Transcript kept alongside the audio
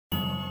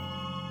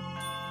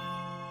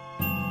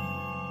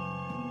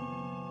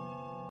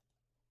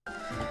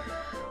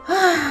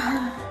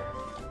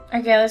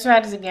Okay, let's try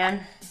this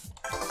again.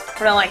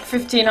 For the, like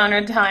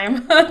 1500th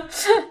time.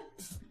 That's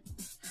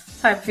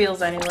how it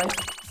feels anyway.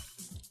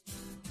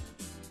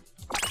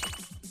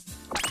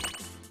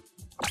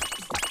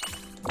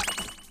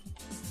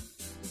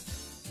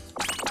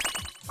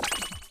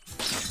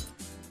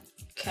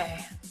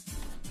 Okay.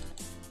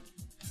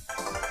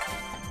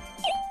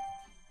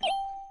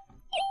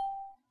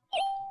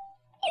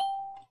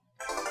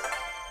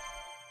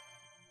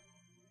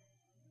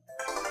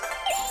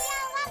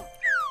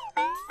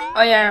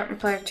 Oh yeah,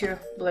 player 2,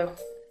 blue.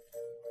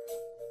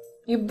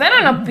 You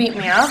better not beat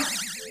me up.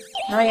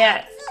 Not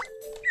yet.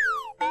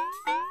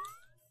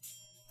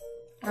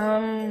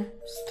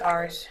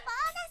 Stars.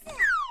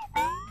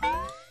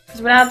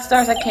 Because without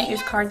stars I can't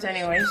use cards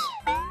anyways.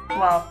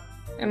 Well,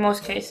 in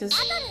most cases.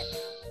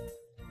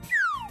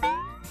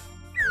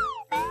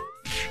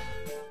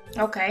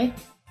 Okay.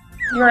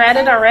 You're at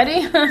it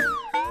already?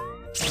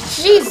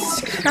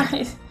 Jesus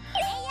Christ.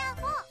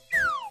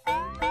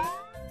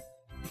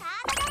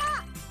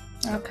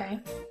 Okay.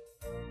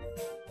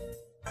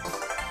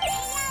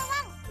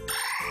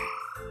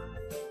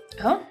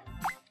 Oh?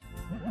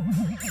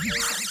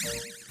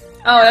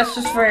 Oh, that's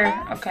just for...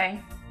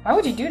 Okay. Why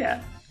would you do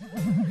that?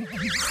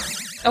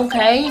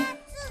 Okay.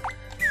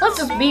 Let's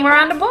just beam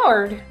around the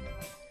board.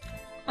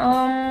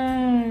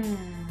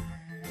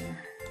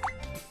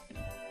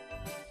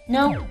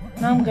 No.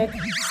 No, I'm good.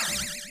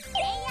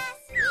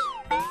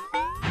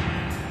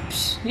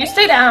 Psst, you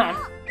stay down.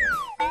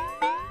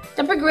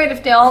 That'd be great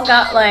if they all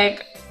got,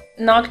 like,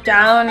 knocked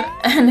down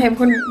and they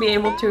wouldn't be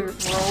able to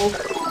roll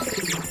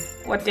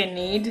what they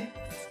need.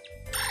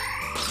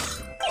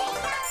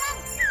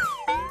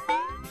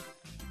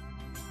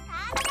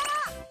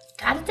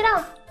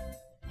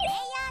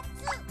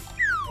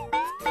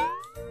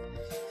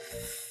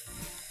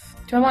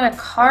 Do I want a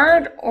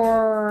card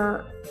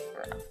or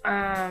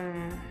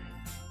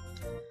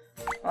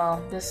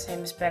well, this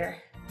seems better.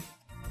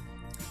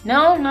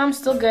 No, I'm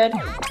still good.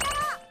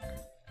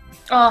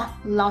 Oh,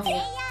 love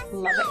it.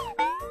 Love it.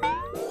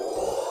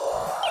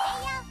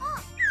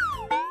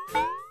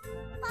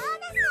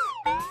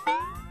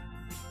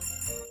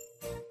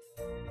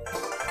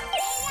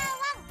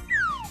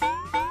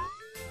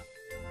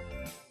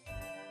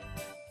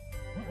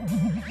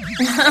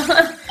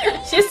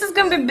 She's just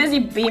gonna be busy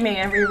beaming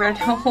everywhere the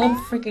whole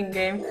freaking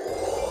game.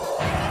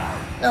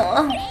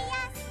 Oh.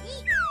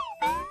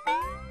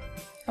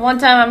 One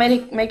time I made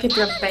it make it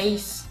to a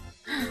base.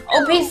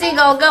 Oh, PC,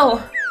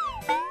 go!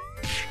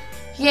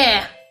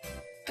 Yeah,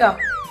 go!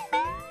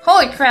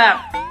 Holy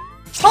crap!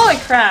 Holy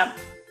crap!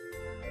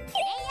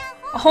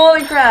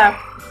 Holy crap!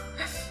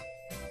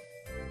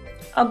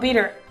 I'll beat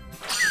her.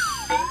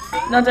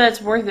 Not that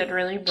it's worth it,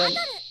 really, but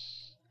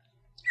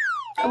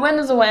a win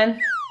is a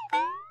win.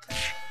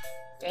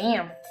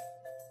 Damn.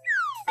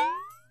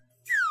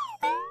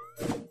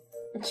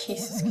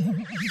 Jesus.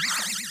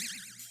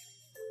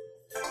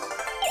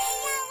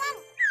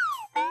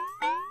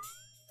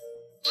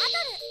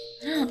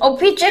 Oh,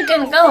 P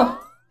chicken, go!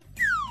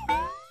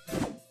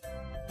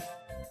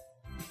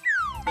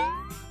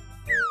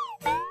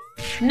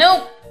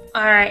 Nope.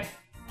 Alright.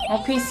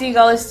 Oh, P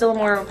seagull is still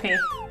more OP.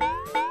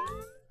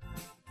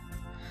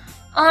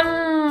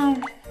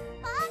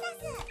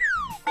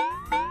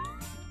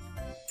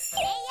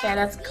 Okay,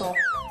 that's cool.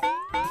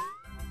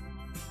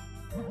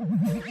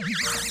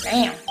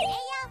 Damn.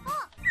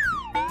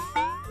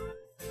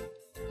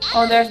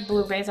 Oh, there's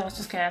blue base. I was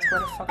just gonna ask where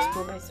the fuck's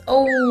blue base.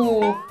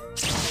 Oh!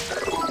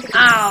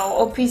 Ow!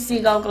 OP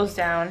seagull goes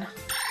down.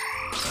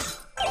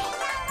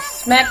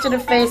 Smack to the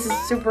face is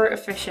super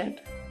efficient.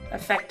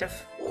 Effective.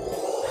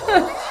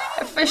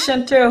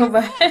 Efficient too,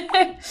 but...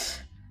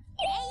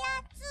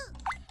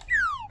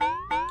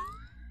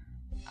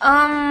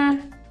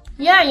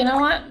 yeah, you know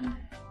what?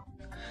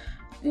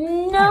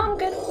 No, I'm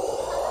good.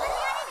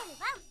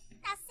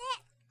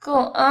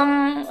 Cool,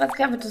 let's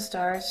give it to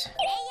stars.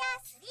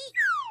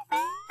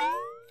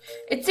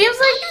 It seems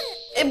like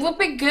it would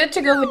be good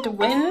to go with the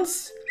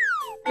wins,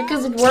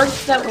 because it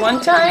worked that one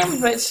time,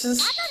 but it's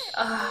just,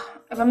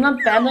 if I'm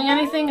not battling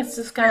anything, it's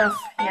just kind of,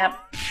 yep.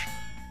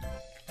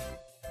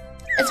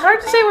 It's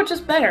hard to say which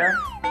is better.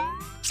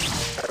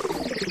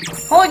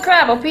 Holy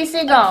crap, OP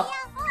seagull!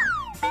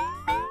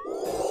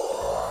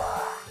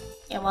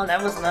 Yeah, well,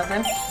 that was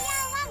nothing.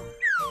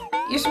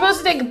 You're supposed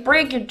to take a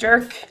break, you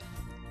jerk.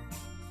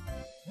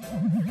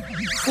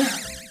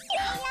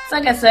 It's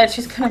like I said,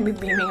 she's gonna be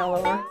beaming all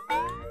over.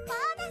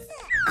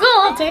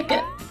 Cool, I'll take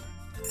it.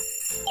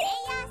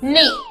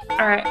 Neat.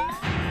 Alright.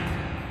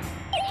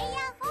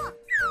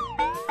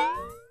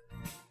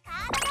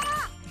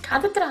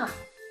 Kadatra.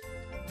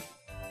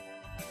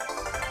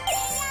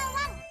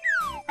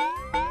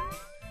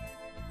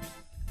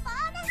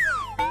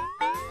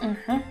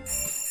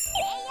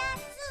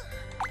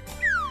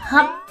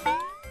 Hup.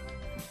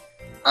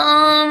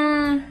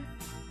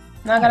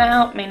 Not gonna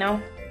help me,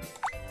 no.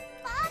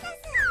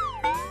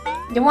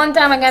 The one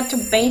time I got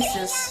 2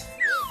 bases.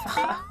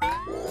 Fuck.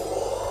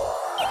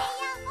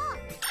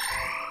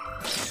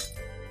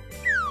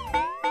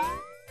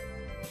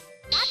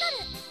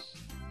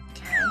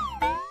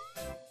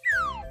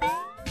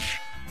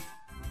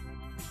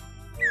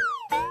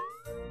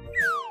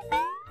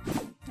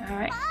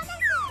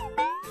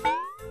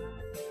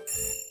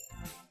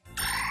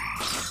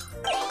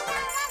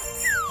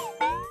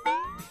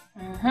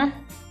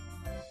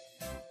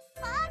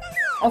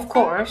 Of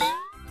course.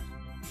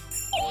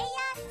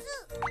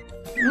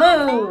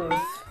 Move!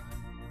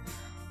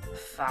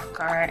 Fuck,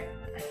 alright.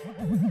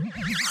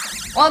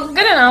 Well,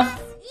 good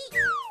enough.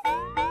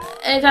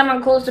 Anytime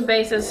I'm close to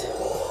bases.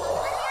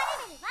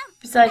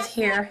 Besides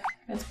here.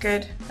 That's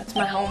good. That's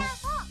my home.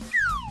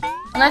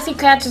 Unless he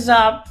catches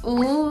up.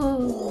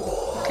 Ooh.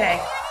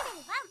 Okay.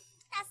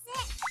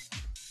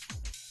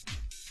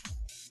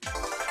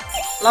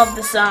 Love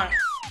the song.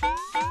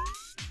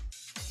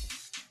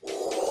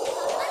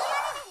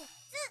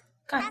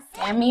 God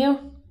damn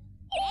you.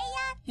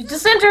 You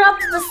just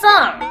interrupted the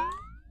song.